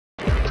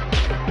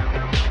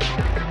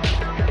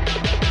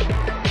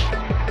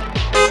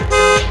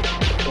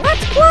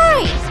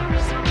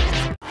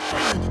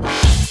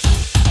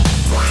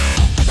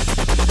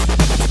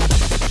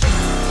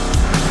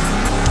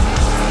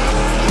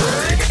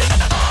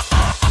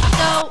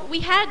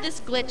had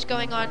this glitch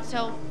going on,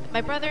 so my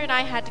brother and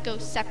I had to go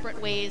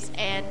separate ways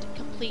and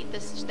complete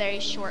this very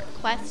short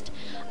quest.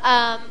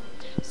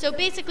 So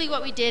basically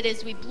what we did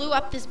is we blew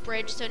up this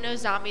bridge so no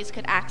zombies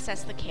could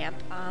access the camp.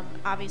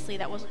 Obviously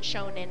that wasn't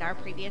shown in our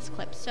previous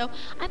clips, so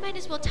I might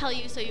as well tell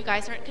you so you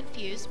guys aren't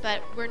confused,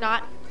 but we're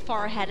not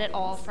far ahead at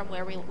all from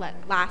where we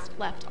last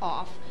left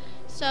off.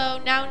 So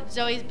now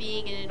Zoe's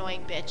being an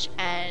annoying bitch,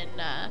 and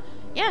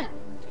yeah.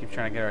 Keep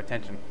trying to get our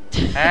attention.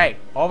 Hey,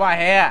 over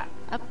here!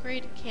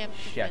 Upgrade camp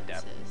Shut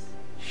defenses.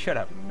 up. Shut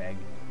up, Meg.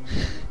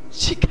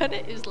 She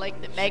kinda is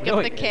like the Meg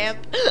really of the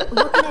camp.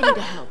 What can I do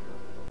to help?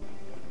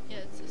 Yeah,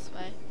 it's this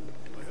way.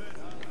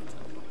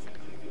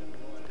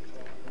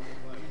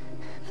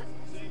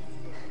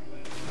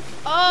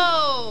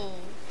 Oh!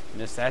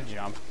 Missed that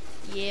jump.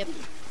 Yep.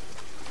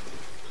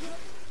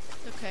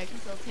 Okay,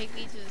 because they'll take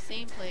me to the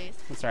same place.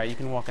 That's alright, you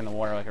can walk in the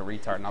water like a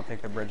retard and I'll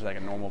take the bridge like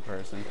a normal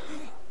person.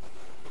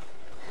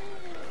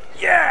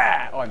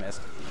 Yeah! Oh, I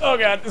missed. Oh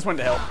god, this one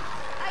to help.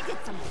 I did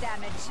some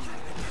damage.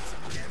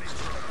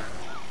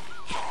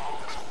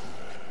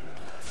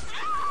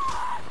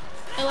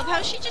 I love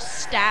how she just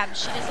stabs.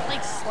 She doesn't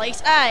like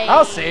slice. Aye.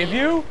 I'll save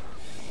you!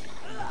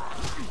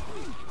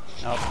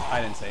 Oh,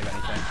 I didn't save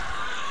anything.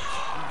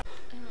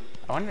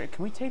 I wonder,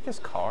 can we take this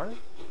car?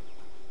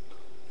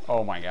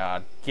 Oh my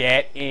god.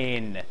 Get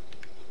in!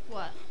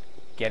 What?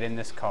 Get in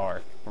this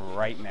car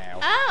right now.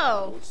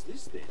 Oh! What's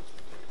this then?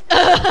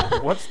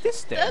 What's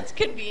this then? That's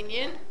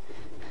convenient.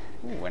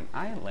 Ooh, an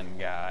island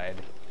guide.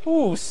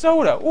 Ooh,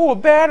 soda. Ooh, a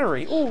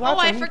battery. Ooh, Oh,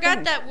 lots I of neat forgot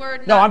things. that we're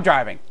not. No, I'm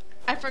driving.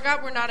 I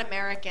forgot we're not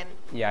American.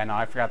 Yeah, I know.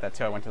 I forgot that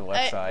too. I went to the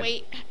left side.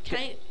 Wait, can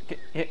I?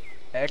 Hit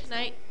X. Can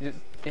I? Just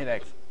hit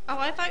X. Oh,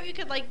 I thought you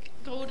could like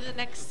go to the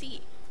next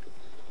seat.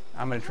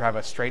 I'm gonna drive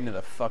us straight into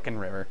the fucking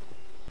river.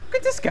 Look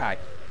at this guy.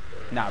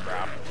 Nah, bro.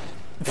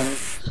 You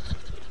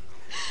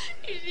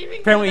didn't even go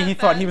Apparently, that he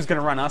thought fast. he was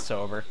gonna run us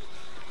over.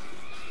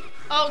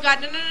 Oh god,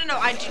 no!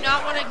 I do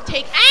not want to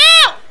take.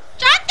 Ow!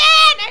 Jonathan!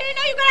 I didn't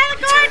know you got out of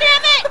the car.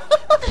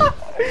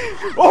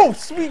 Damn it! Oh,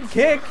 sweet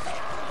kick!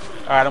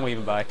 All right, I'm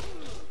leaving. Bye.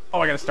 Oh,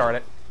 I gotta start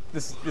it.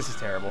 This is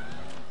terrible.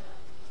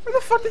 Where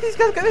the fuck did these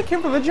guys? They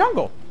came from the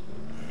jungle.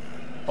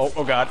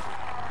 Oh god!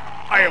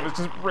 I almost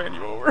just ran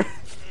you over.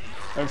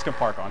 I'm just gonna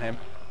park on him.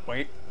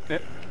 Wait.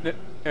 Wait.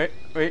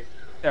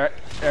 All right.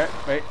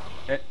 Wait.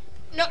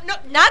 No,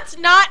 that's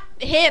not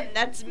him.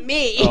 That's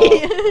me.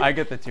 Oh, I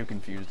get the two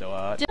confused a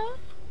lot.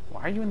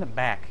 Why are you in the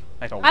back?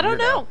 Like a I don't weirdo?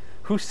 know.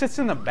 Who sits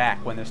in the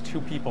back when there's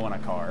two people in a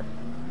car?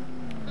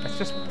 That's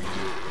just weird.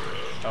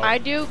 Oh. I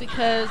do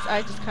because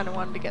I just kind of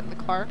wanted to get in the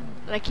car,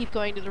 and I keep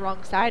going to the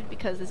wrong side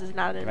because this is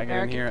not an Can I get in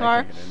American here? car.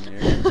 I can't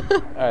get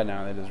in here. I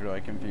know, that is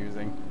really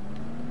confusing.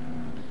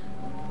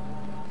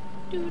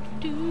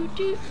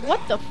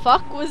 What the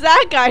fuck was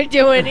that guy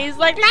doing? He's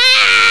like,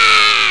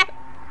 ah!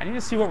 I need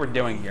to see what we're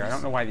doing here. I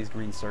don't know why these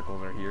green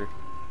circles are here.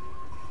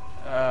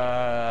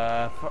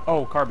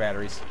 Oh, car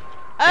batteries.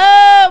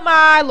 Oh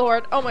my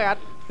lord! Oh my god!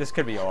 This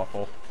could be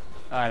awful.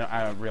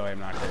 I really am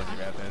not crazy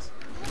about this.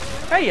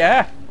 Hey,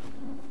 yeah.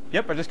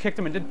 Yep, I just kicked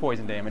him and did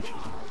poison damage.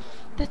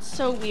 That's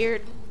so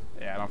weird.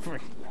 Yeah, I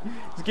don't.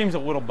 This game's a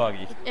little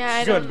buggy. Yeah,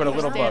 I Good, don't but a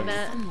little understand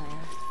buggy. that.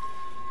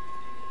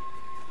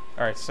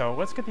 All right, so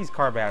let's get these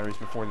car batteries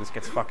before this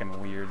gets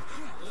fucking weird.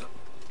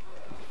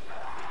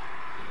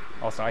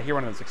 Also, I hear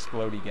one of those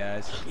explodey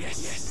guys.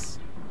 Yes.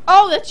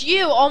 Oh, that's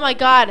you! Oh my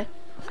god!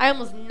 I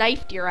almost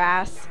knifed your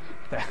ass.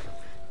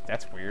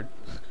 That's weird.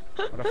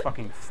 What a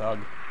fucking thug.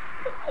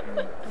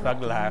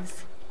 Thug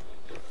life.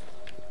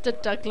 The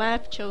Doug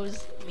Laugh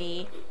chose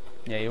me.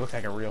 Yeah, you look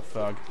like a real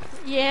thug.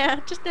 Yeah,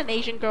 just an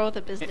Asian girl with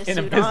a business In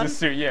a suit business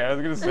suit, yeah, I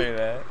was gonna say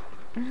that.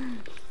 on.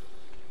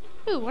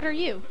 Ooh, what are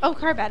you? Oh,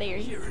 car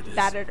battery. Here it is.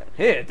 Battered.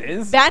 Here it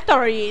is.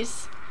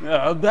 Batteries.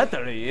 Oh,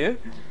 battery.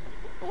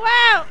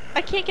 Wow!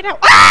 I can't get out.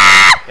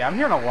 Ah! Yeah, I'm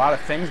hearing a lot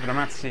of things, but I'm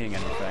not seeing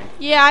anything.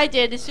 Yeah, I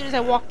did. As soon as I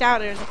walked out,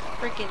 there was a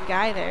freaking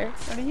guy there.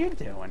 What are you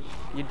doing?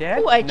 You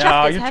dead? Ooh, I no,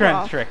 chopped his you're head trying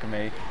off. to trick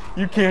me.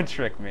 You can't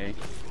trick me.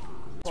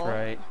 That's Well.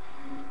 right.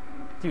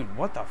 Dude,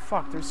 what the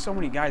fuck? There's so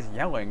many guys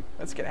yelling.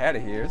 Let's get out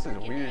of here. This is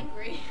weird.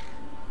 Angry.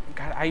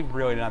 God, I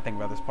really did not think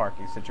about this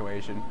parking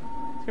situation.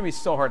 It's gonna be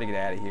so hard to get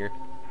out of here.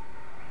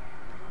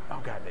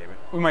 Oh god damn it.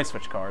 We might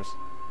switch cars.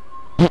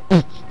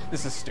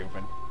 This is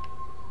stupid.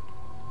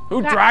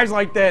 Who drives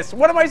like this?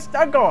 What am I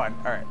stuck on?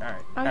 Alright.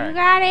 Oh, you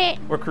got it.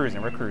 We're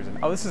cruising.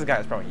 Oh, this is the guy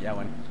that's probably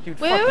yelling. Dude,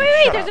 Wait, fucking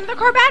wait. shut There's up. another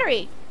car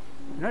battery.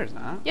 No, there's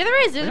not. Yeah,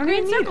 there is. There's We a don't green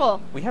even need it.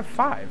 circle. We have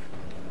 5.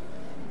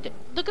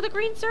 Look at the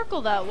green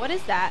circle, though. What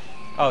is that?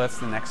 Oh, that's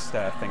the next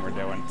thing we're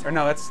doing. Or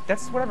no,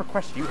 that's whatever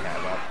quest you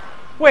have up.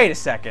 Wait a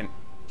second.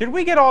 Did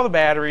we get all the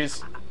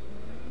batteries?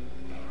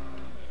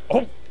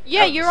 Oh.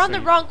 Yeah, that you're was on the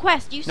soon. wrong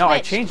quest. You switched. No, I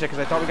changed it because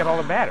I thought we got all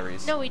the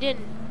batteries. No, we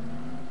didn't.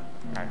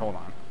 Alright, hold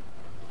on.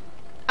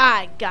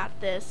 I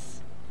got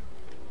this.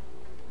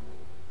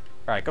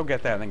 Alright, go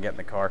get that and then get in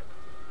the car.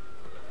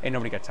 Ain't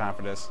nobody got time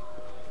for this.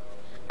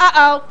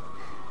 Uh-oh.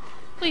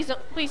 Please don't.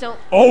 Please don't.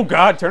 Oh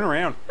god, turn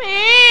around.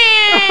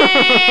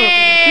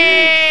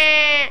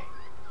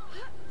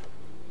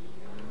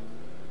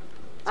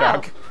 Sorry,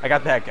 Oh. I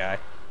got that guy.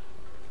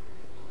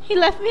 He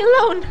left me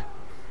alone.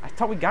 I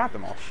thought we got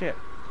them all. Shit.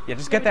 Yeah,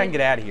 just get that and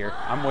get out of here.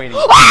 I'm waiting.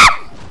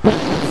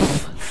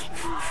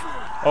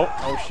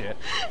 Oh shit.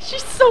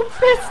 She's so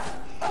pissed.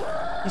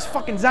 These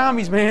fucking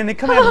zombies, man. They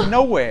come out of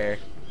nowhere.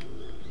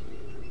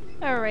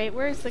 Alright,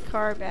 where's the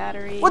car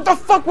battery? What the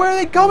fuck? Where are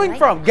they coming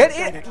from? Get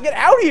in. Get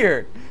out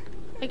here.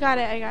 I got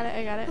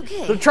it.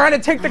 Okay. They're trying to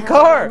take the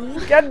car.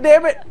 God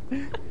damn it.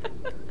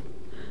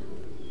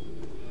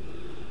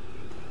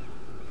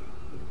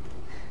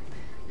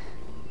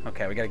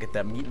 Okay, we gotta get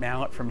that meat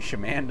mallet from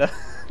Shamanda.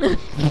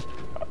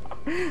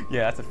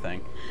 Yeah, that's a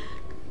thing.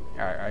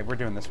 Alright, we're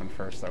doing this one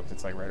first, though, because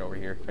it's like right over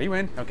here. Are you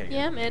in? Okay,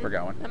 Yeah, I'm in. We're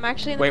going. I'm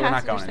actually in the Wait, we're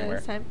not passenger going side anywhere.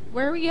 this time.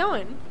 Where are we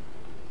going?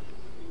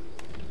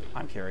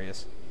 I'm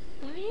curious.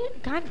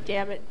 God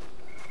damn it.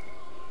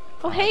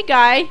 Oh, hey,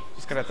 guy.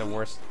 Just got at the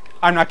worst.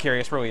 I'm not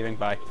curious. We're leaving.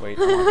 Bye. Wait.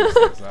 I want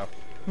these things, though.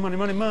 Money,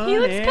 money, money. He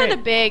looks kind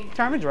of big.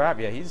 Time to drop.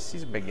 Yeah,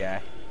 he's a big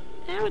guy.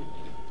 Okay.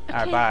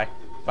 Alright, bye.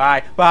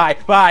 Bye. Bye.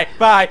 Bye.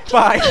 Bye.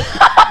 Bye.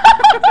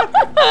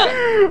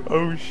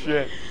 Oh,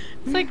 shit.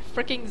 It's like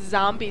freaking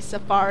zombie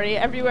safari.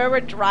 Everywhere we're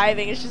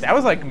driving, it's just That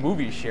was like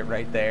movie shit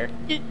right there.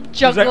 He's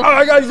jungle. like, oh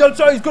my god, he's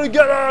outside, he's gonna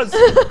get us!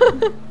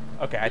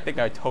 Okay, I think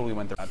I totally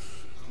went through that.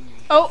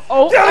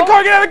 Oh. Get out of the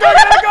car, get out of the car,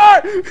 get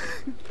out of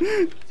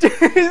the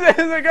car! Jesus,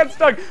 I got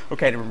stuck.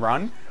 Okay,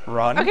 run.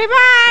 Okay,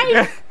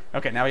 bye!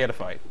 Okay, now we gotta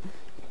fight.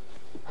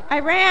 I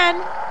ran.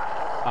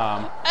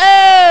 Oh,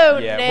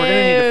 yeah, no. we're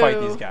gonna need to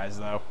fight these guys,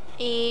 though.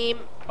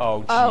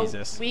 Oh, Oh,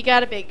 Jesus. we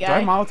got a big Do I guy.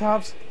 have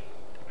Molotovs?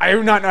 I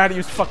do not know how to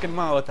use fucking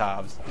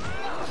Molotovs.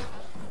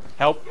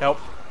 Help, help.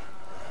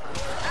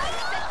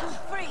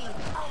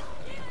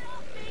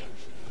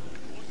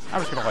 I'm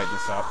just gonna light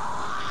this up.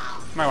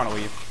 Might wanna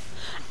leave.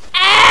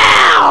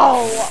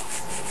 Ow!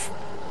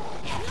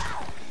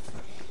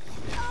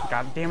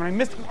 God damn it, I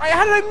missed.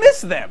 How did I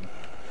miss them?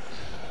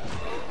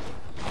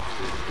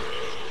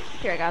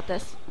 Here, I got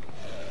this.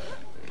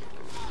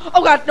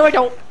 Oh god, no I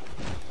don't.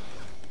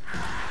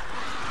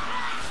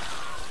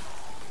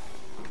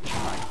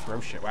 Oh, throw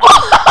shit. Wow.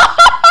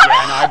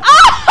 Yeah,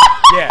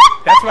 no, yeah,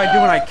 that's what I do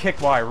when I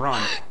kick while I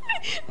run.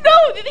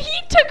 No,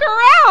 he took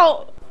her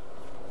out.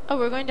 Oh,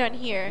 we're going down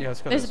here. Yeah,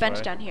 let's go There's this a bench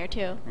way. down here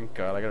too. Oh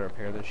god, I gotta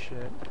repair this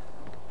shit.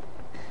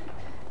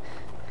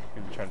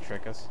 Gonna try to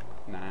trick us?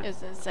 Nah. I was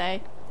gonna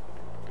say.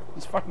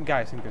 These fucking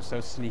guys think they're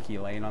so sneaky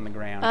laying on the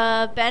ground.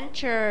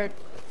 Bench or...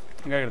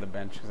 I gotta go to the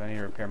bench because I need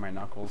to repair my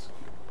knuckles.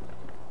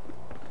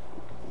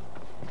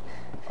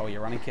 Oh,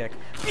 you're running kick.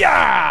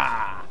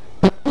 Yeah!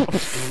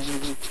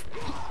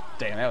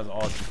 Damn, that was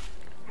awesome.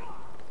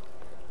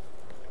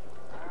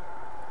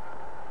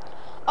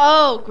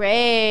 Oh,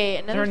 great.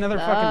 Is there another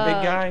fucking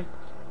big guy?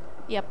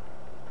 Yep.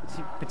 Is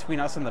he between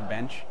us and the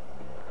bench?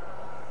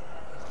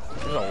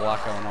 There's a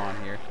lot going on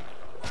here.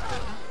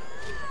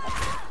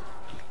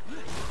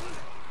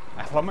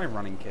 I love my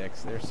running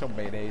kicks. They're so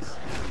badass.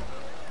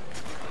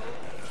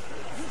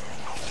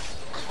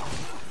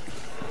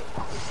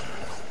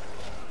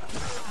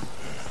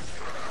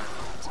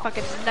 This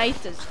fucking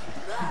knife does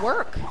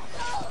work.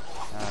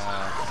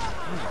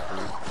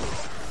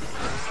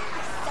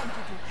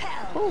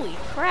 Holy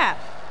crap.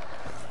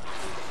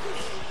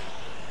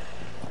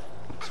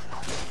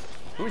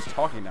 Who's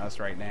talking to us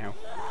right now?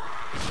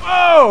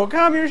 Oh,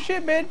 calm your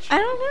shit, bitch! I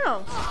don't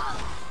know.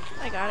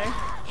 I got her.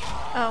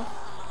 Oh,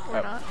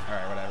 or not.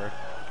 Alright,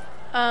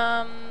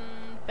 whatever.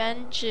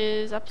 Bench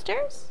is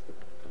upstairs?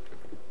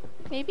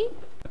 Maybe?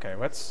 Okay,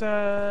 let's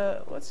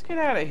get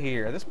out of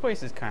here. This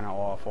place is kind of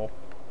awful.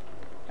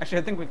 Actually,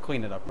 I think we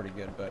cleaned it up pretty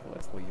good, but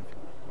let's leave.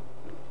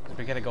 'Cause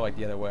we gotta go like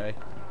the other way.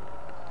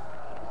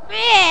 Also,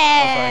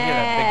 I hear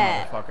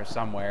that big motherfucker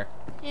somewhere.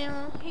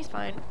 Yeah, he's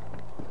fine.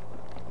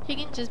 He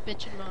can just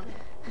bitch and moan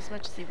as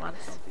much as he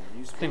wants.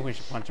 I think we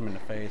should punch him in the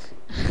face.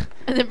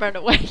 And then run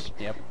away.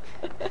 Yep.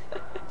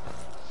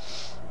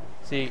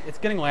 See, it's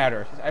getting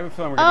louder. I have a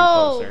feeling we're getting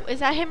Oh, closer. is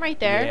that him right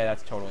there? Yeah,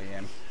 that's totally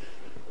him.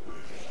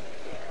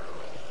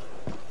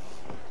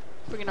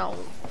 Bring it on.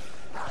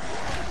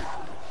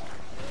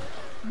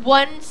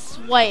 One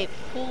swipe.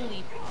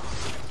 Holy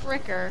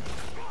fricker.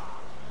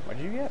 What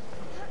did you get?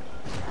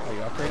 Oh, you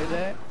upgraded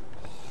that?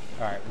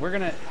 Alright, we're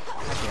gonna...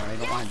 Okay, I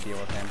don't want to deal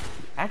with him.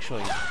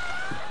 Actually...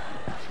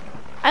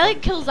 I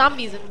like kill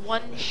zombies in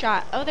one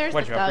shot. Oh, there's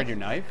What'd the you upgrade thug. your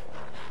knife?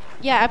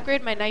 Yeah, I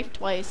upgraded my knife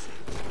twice.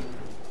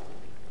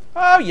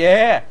 Oh,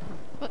 yeah!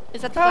 What,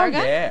 is that the Oh, third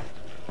guy? yeah!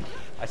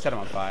 I set him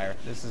on fire.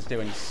 This is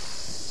doing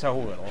so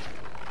little.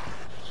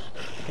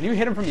 Can you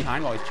hit him from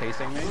behind while he's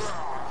chasing me?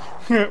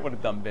 What a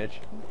dumb bitch.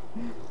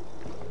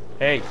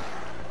 Hey.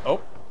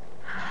 Oh.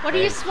 What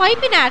are you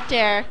swiping at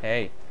there?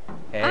 Hey.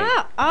 Hey.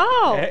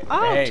 Oh, Hey,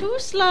 oh, hey. too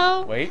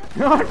slow. Wait.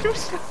 No, too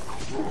slow.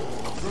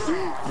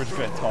 We're just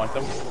gonna taunt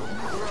them.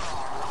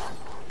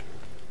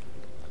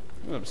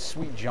 Ooh,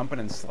 sweet jumping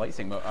and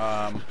slicing. But,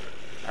 alright,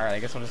 I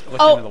guess I'll just glitch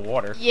Oh, into the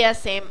water. yeah,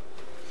 same.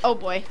 Oh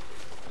boy.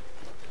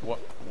 What?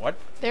 What?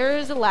 There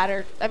is a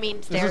ladder. I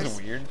mean, stairs. This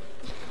is weird.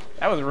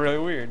 That was really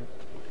weird.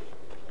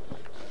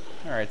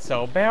 Alright,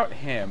 so about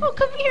him. Oh,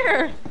 come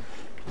here.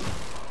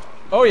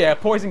 Oh yeah,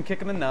 poison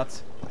kick in the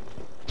nuts.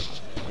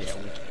 Yeah,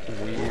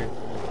 weird.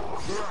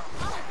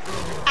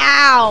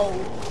 Ow!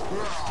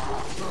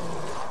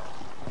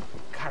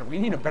 God, we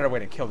need a better way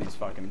to kill these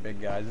fucking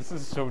big guys. This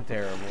is so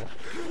terrible.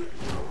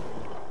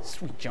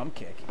 Sweet jump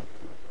kick.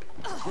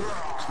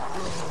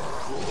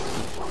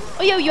 Oh,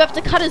 yo, you have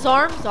to cut his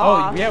arms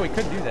off. Oh, yeah, we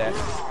could do that.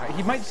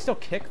 He might still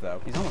kick, though.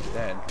 He's almost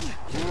dead.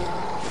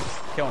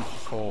 Kill him.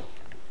 Cool.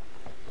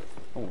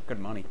 Oh, good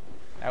money.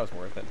 That was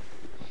worth it.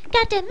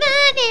 Got the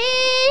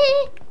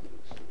money!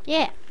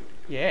 Yeah.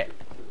 Yeah.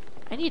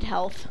 I need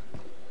health.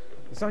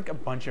 There's like a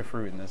bunch of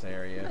fruit in this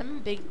area. I'm a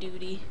big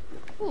duty.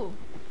 Ooh.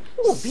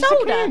 Ooh, a piece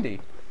soda. of candy.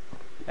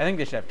 I think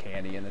they should have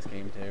candy in this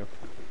game, too.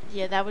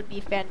 Yeah, that would be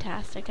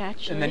fantastic,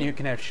 actually. And then you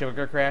can have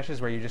sugar crashes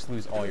where you just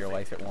lose all your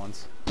life at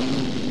once.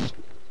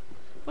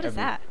 What is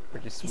that?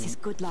 Pretty This is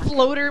sweet. good luck.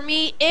 Floater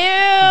meat? Ew!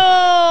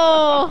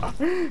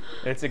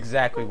 It's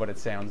exactly what it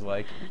sounds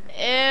like.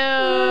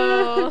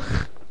 Ew!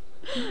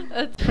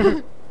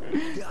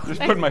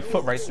 Just putting my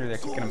foot right through there,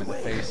 kicking him in the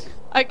face.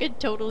 I could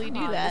totally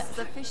do that. This is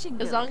a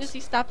fishing As long as he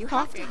stopped you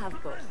have to talking.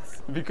 have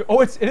boats.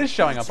 Oh, it is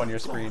showing up on your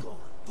screen.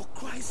 For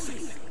Christ's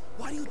sake,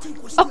 why do you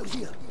think we're still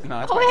here? No,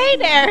 that's Oh, my, hey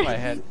there! my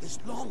head. It's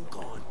long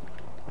gone.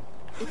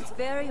 It's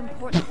very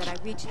important that I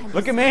reach Henderson.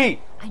 Look at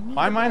me! I need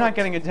Why a am I not boat.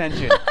 getting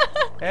attention?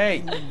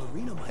 Hey!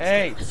 Marina might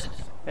Hey! still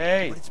exist,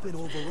 Hey! but it's been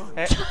overrun.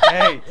 Hey!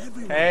 Hey!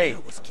 Everyone Hey!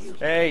 there was killed.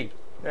 Hey!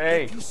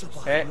 Hey! If you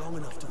survive Hey! long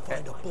enough to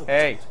find a boat,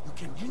 Hey! you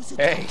can use it.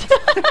 Hey!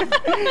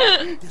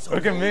 There's a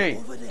Look at boat me!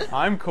 over there.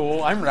 I'm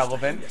cool. I'm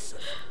relevant.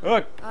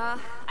 Look! I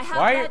have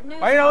Why- bad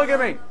news. why you not looking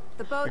at me?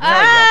 The boat.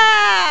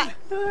 Ah!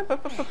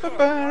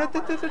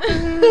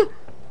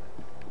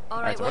 All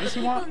Alright, right. so Well, what the does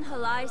he people want? in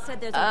Halai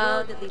said there's a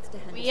road that leads to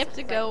Henderson. we have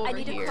to but go I over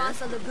need here. to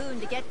cross a lagoon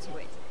to get to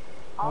it.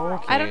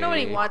 Okay. I don't know what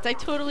he wants. I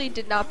totally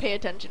did not pay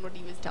attention when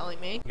he was telling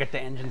me. Get the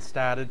engine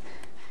started.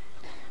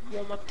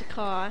 Warm up the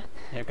car.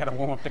 Yeah, gotta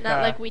warm up the Not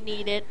car. like we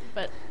need it,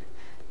 but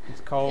It's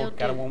He'll cold.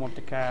 Gotta do. warm up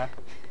the car.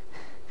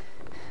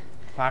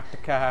 Park the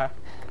car.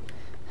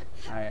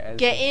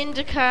 get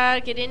into car,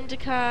 get into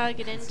car,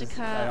 get into I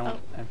car. don't. Oh,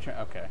 I'm trying.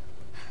 Okay.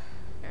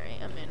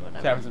 alright, I'm in, Just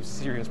whatever. having some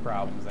serious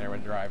problems there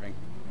with driving.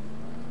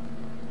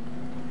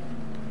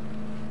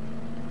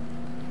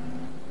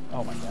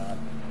 Oh my god.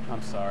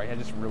 I'm sorry. I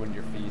just ruined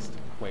your feast.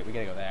 Wait, we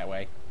gotta go that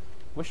way.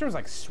 Wish there was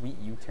like sweet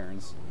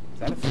U-turns. Is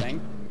that a thing?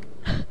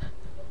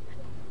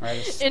 Or I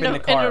just spin the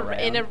car around.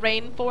 in a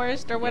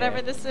rainforest or whatever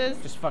Yeah. this is.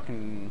 Just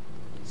fucking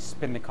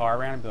spin the car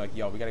around and be like,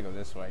 yo, we gotta go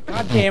this way.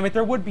 God damn it,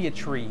 there would be a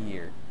tree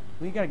here.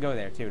 We gotta go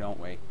there too, don't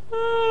we?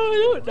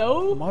 I don't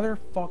know.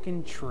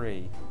 Motherfucking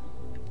tree.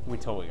 We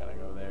totally gotta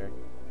go there.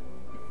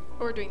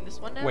 We're doing this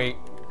one now. Wait.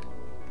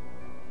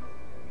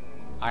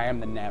 I am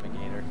the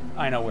navigator.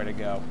 I know where to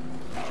go.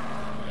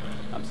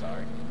 I'm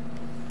sorry.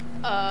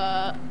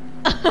 I'm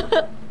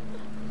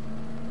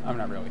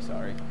not really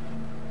sorry.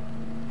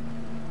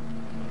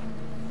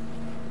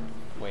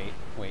 Wait,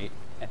 wait.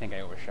 I think I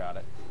overshot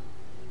it.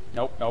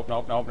 Nope, nope,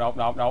 nope, nope, nope,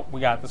 nope, nope.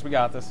 We got this, we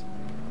got this.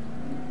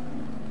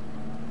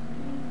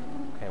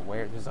 Okay,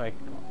 where? There's like,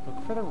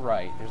 look for the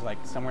right. There's like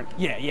somewhere.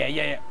 Yeah, yeah,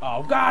 yeah, yeah.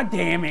 Oh, god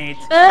damn it.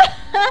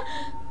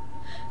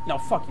 No,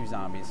 fuck you,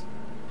 zombies.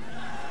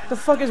 What the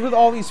fuck is with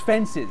all these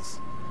fences?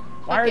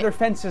 Why are Okay. there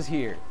fences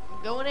here?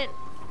 Going in.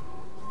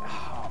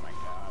 Oh my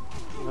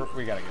god.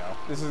 We gotta go.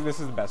 This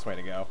is the best way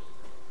to go.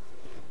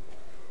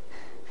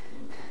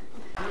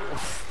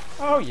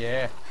 Oh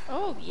yeah.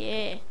 Oh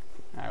yeah.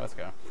 Alright, let's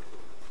go.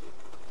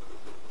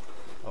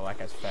 Oh, that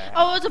guy's fat.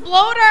 Oh, it's a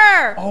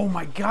bloater! Oh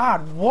my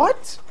god,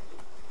 what?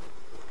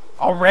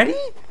 Already?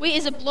 Wait,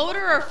 is it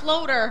bloater or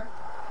floater?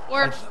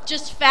 Or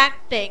just fat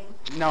thing?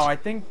 No, I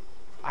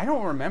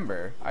don't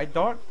remember. I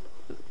thought,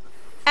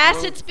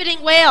 Acid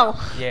spitting whale.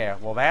 yeah,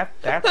 well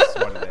that's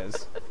what it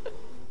is.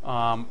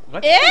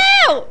 Let's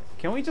Ew!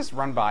 Can we just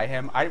run by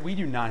him? We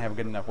do not have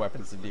good enough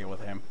weapons to deal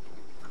with him.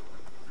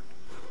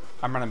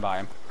 I'm running by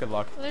him. Good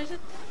luck. Well, there's a...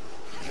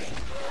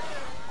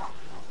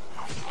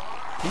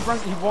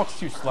 He walks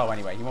too slow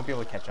anyway. He won't be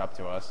able to catch up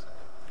to us.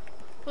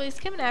 Well, he's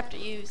coming after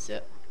you,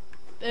 so...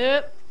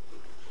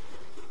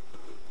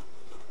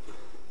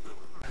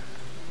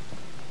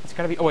 It's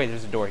gotta be. Oh wait,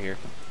 there's a door here.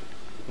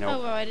 Oh,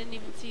 Nope, wow, I didn't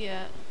even see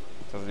that.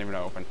 doesn't even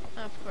open.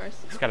 Oh, of course.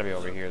 It's gotta be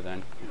over here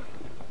then.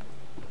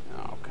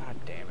 Oh god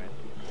damn it.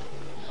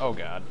 Oh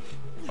god.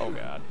 Oh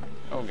god.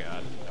 Oh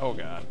god. Oh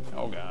god.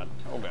 Oh god.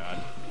 Oh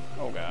god.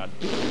 Oh god.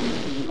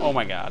 Oh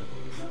my god.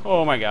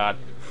 Oh my god.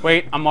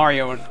 Wait, I'm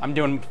Mario. I'm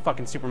doing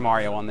fucking Super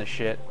Mario on this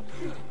shit.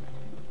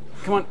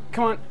 Come on.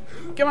 Come on.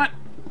 Come on.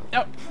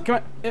 No. Come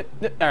on.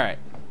 Alright.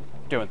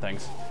 Doing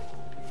things.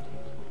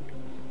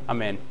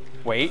 I'm in.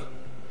 Wait.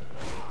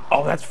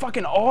 Oh, that's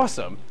fucking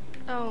awesome.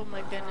 Oh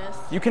my goodness.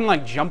 You can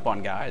like jump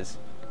on guys.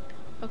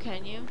 Oh,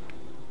 can you?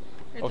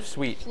 Or Oh the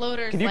sweet.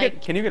 Floater's Can you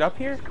like, get up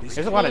here? There's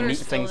a lot of neat floater's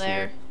still things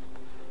there. here.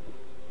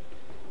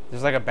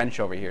 There's like a bench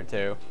over here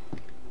too.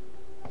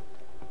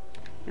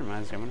 It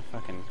reminds me, I'm gonna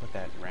fucking put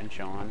that wrench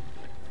on.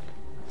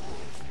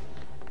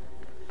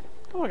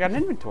 Oh, I got an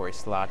inventory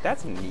slot.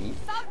 That's neat.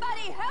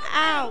 Somebody help!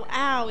 Ow,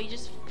 ow, he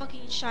just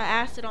fucking shot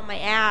acid on my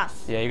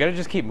ass. Yeah, you gotta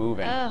just keep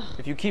moving. Ugh.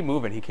 If you keep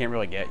moving, he can't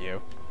really get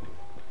you.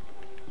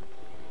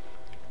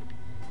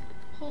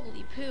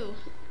 Holy poo.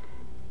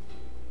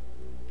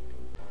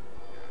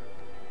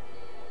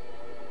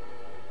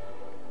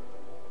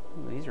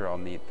 These are all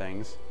neat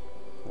things.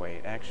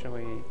 Wait,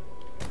 actually,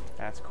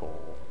 that's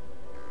cool.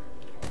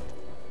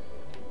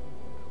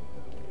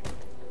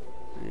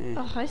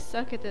 Oh, I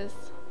suck at this.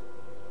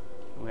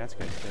 Ooh, that's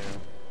good too.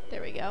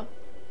 There we go.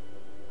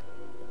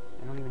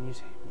 I don't even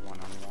use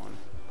one-on-one.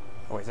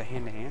 Oh, is it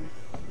hand-to-hand?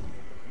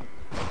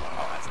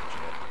 Oh, that's legit.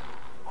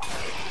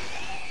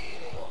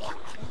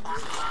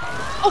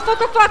 Oh, fuck,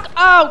 fuck, fuck!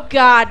 Oh,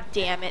 god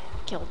damn it.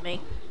 Killed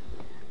me.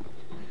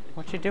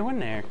 What you doing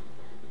there?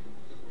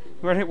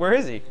 Where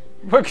is he?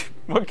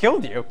 What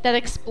killed you? That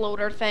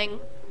exploder thing.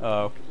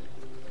 Oh.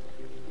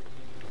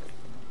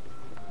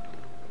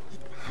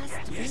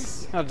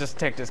 Yes. I'll just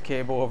take this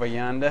cable over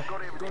yonder.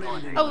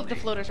 Oh, the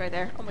floater's right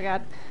there. Oh my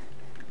god.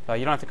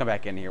 You don't have to come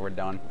back in here. We're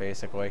done,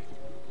 basically.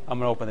 I'm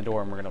gonna open the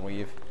door and we're gonna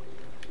leave.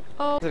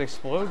 Oh, What's it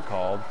explode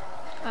called?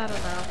 I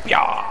don't know.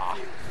 Yeah.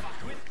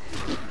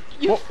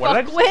 You What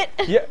did I fuckwit?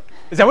 Yeah.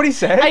 Is that what he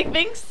said? I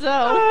think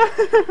so.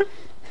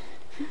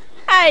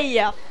 Hey,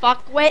 you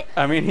fuckwit.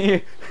 I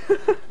mean,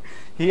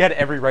 he had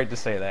every right to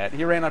say that.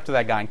 He ran up to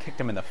that guy and kicked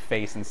him in the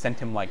face and sent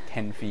him like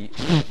 10 feet.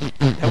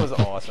 That was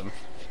awesome.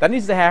 That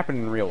needs to happen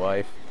in real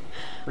life.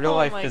 Real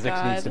life my physics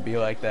God. needs to be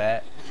like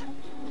that.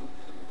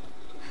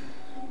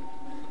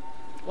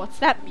 What's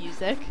that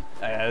music?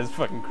 This is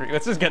fucking crazy.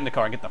 Let's just get in the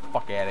car and get the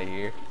fuck out of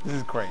here. This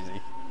is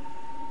crazy.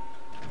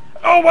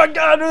 Oh my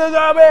god, there's a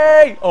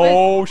zombie!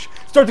 Oh,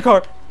 start the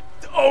car.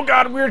 Oh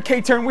god, weird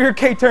K-turn, weird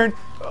K-turn.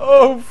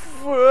 Oh,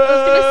 fuck. I was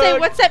gonna say,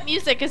 what's that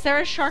music? Is there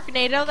a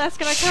Sharknado that's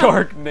gonna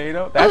come?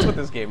 Sharknado? That's what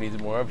this game needs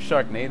more of.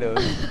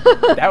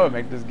 Sharknadoes. That would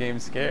make this game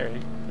scary.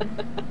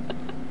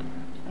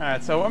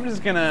 Alright, so I'm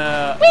just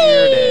gonna...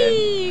 Here it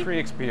is. Free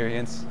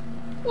experience.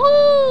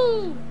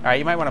 Woo! Alright,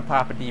 you might want to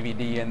pop a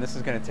DVD in. This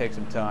is gonna take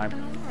some time.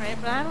 Alright,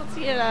 but I don't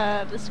see it,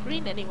 the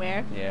screen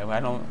anywhere. Yeah,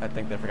 I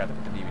think they forgot to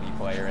put the DVD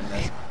player in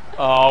this.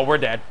 Oh, we're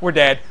dead. We're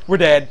dead. We're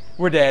dead.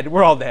 We're dead.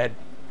 We're all dead.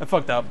 I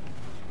fucked up.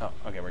 Oh,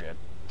 okay, we're good.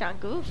 John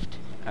goofed.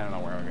 I don't know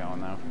where we're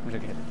going though. We're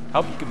just gonna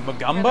help Gotta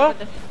Magumba? put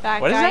the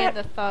bad What is guy that? and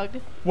the thug.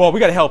 Well,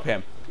 we gotta help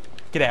him.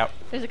 Get out.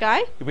 There's a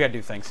guy? We gotta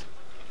do things.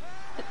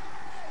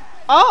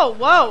 Oh,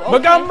 whoa.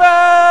 Okay.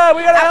 Magumba!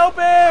 We gotta help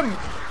him!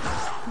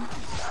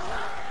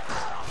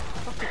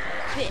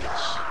 Bitch.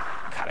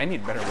 God, I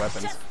need better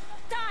weapons. Just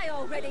die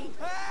already.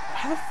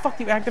 How the fuck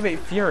do you activate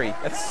Fury?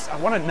 I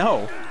wanna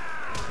know.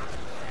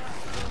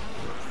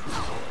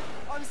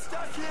 I'm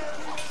stuck here.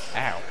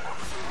 Ow.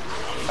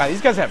 Wow,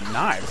 these guys have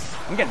knives.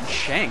 I'm getting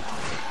shanked.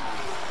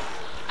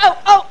 Oh,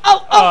 oh, oh,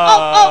 oh,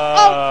 oh,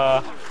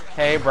 oh, oh.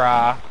 Hey,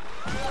 brah.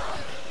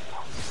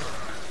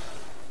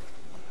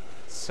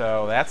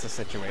 So that's a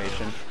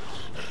situation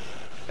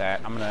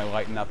that I'm gonna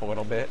lighten up a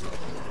little bit.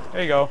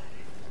 There you go.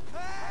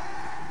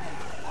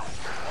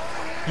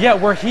 Yeah,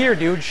 we're here,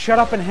 dude. Shut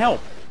up and help.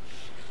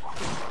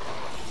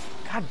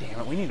 God damn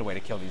it, we need a way to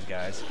kill these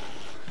guys.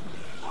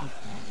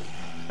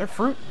 They're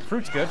fruit.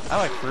 Fruit's good. I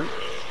like fruit.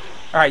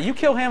 Alright, you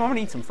kill him, I'm gonna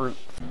eat some fruit.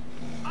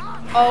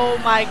 Oh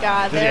my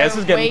god, Yeah, there this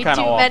is are getting way kinda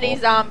too many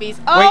awful. zombies.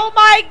 Oh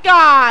my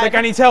god! That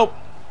guy needs help.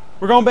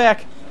 We're going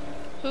back.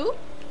 Who?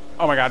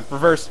 Oh my god,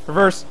 reverse,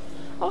 reverse.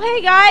 Oh,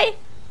 hey, guy!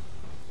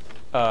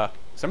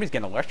 Somebody's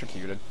getting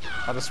electrocuted.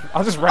 I'll just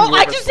run you Oh, over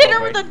I just hit her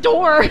slowly. with the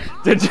door!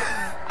 Did you?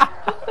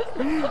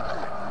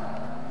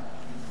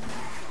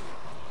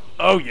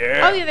 Oh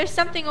yeah. Oh, yeah, there's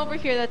something over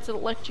here that's an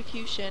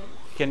electrocution.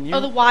 Can you?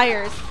 Oh, the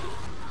wires.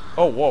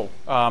 Oh, whoa.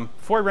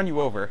 Before I run you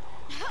over,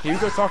 can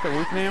you go talk to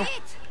Luke now?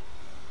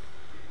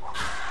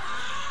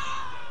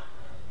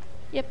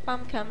 Yep,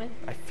 I'm coming.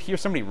 I hear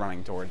somebody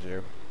running towards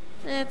you.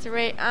 That's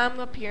right, I'm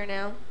up here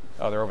now.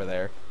 Oh, they're over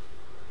there.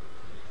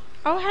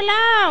 Oh,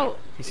 hello!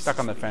 He's stuck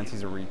on the fence.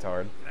 He's a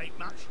retard. It ain't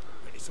much,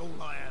 but it's all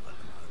I have at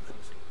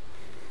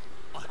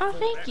the moment. Oh,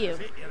 thank you.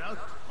 That's it, you know.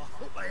 I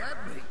thought they had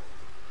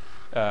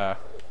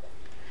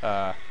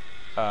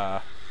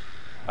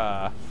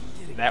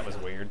me. That was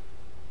weird.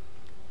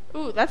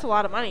 Ooh, that's a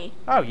lot of money.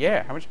 Oh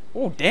yeah. How much?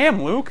 Oh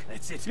damn, Luke.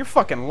 That's it. You're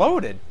fucking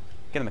loaded.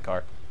 Get in the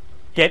car.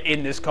 Get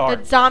in this car.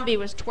 The zombie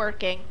was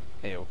twerking.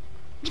 Ew.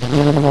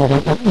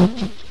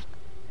 And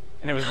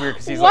it was weird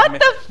because he's What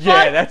like, the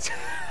yeah, fuck? that's.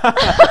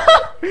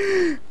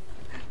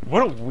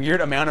 What a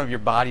weird amount of your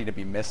body to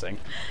be missing.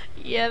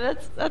 Yeah,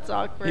 that's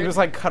awkward. He was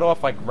like cut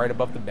off like right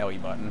above the belly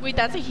button. Wait,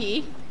 that's a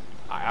he?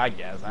 I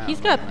guess. I don't He's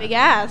know, got a man. big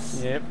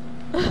ass. Yep.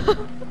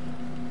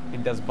 He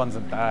does buns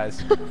and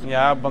thighs.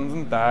 Yeah, buns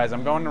and thighs.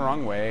 I'm going the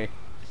wrong way.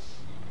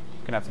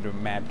 Gonna have to do a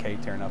mad K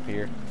turn up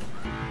here.